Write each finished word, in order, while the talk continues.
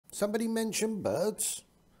Somebody mention birds?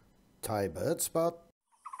 Thaibirdspot.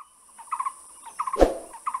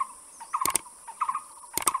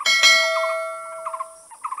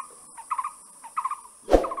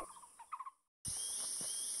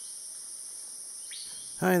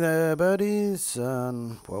 Hi there birdies,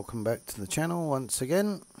 and welcome back to the channel once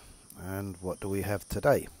again. And what do we have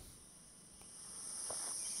today?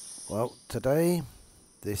 Well, today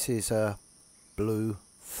this is a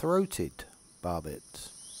blue-throated barbet.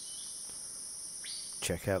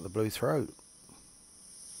 Check out the blue throat.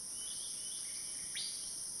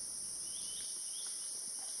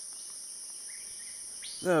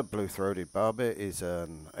 The blue-throated barbet is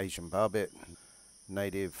an Asian barbet,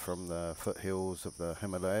 native from the foothills of the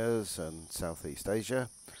Himalayas and Southeast Asia.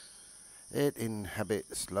 It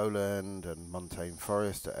inhabits lowland and montane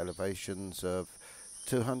forest at elevations of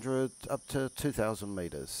 200 up to 2,000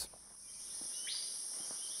 meters.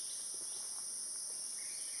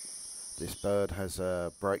 This bird has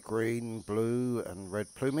a bright green, blue and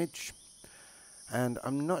red plumage, and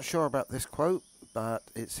I'm not sure about this quote, but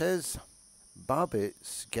it says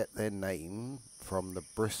barbets get their name from the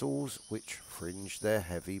bristles which fringe their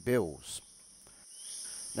heavy bills.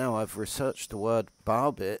 Now, I've researched the word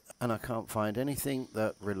barbet and I can't find anything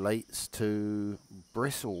that relates to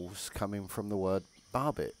bristles coming from the word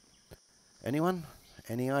barbet. Anyone?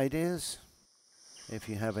 Any ideas? If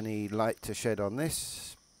you have any light to shed on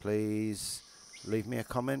this, please leave me a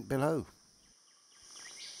comment below.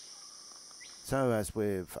 So, as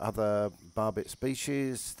with other barbet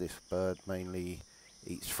species, this bird mainly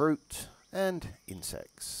eats fruit and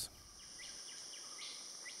insects.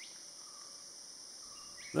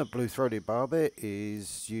 The blue-throated barbet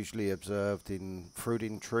is usually observed in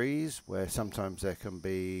fruiting trees, where sometimes there can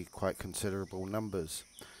be quite considerable numbers.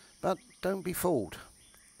 But don't be fooled.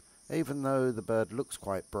 Even though the bird looks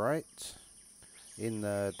quite bright, in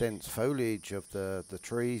the dense foliage of the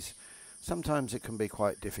trees, sometimes it can be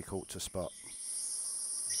quite difficult to spot.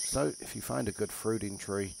 So if you find a good fruiting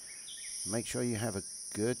tree, make sure you have a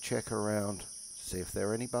good check around, see if there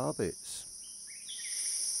are any barbets.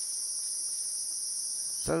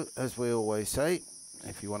 So, as we always say,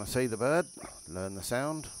 if you want to see the bird, learn the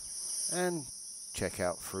sound and check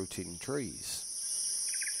out fruiting trees.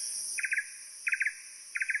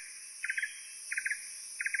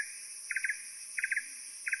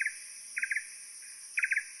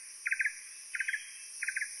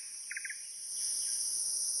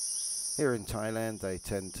 Here in Thailand, they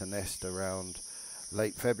tend to nest around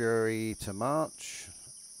late February to March,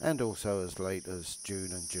 and also as late as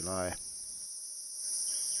June and July.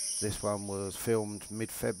 This one was filmed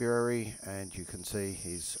mid-February, and you can see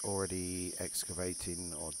he's already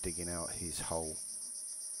excavating or digging out his hole.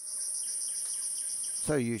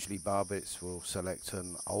 So usually barbets will select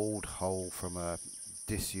an old hole from a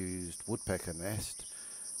disused woodpecker nest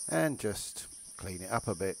and just clean it up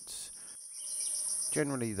a bit.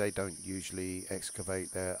 Generally they don't usually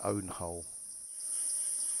excavate their own hole.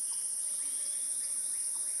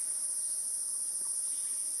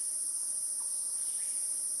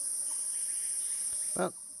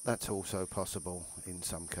 But that's also possible in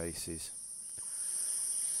some cases.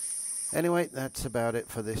 Anyway, that's about it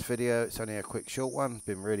for this video. It's only a quick short one.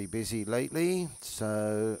 Been really busy lately.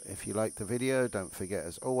 So if you like the video, don't forget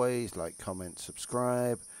as always, like, comment,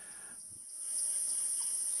 subscribe.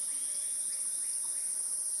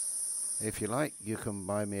 If you like, you can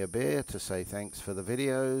buy me a beer to say thanks for the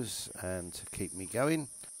videos and to keep me going.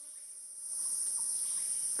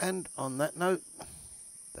 And on that note,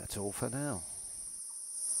 that's all for now.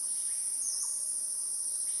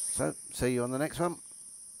 So, see you on the next one.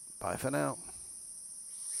 Bye for now.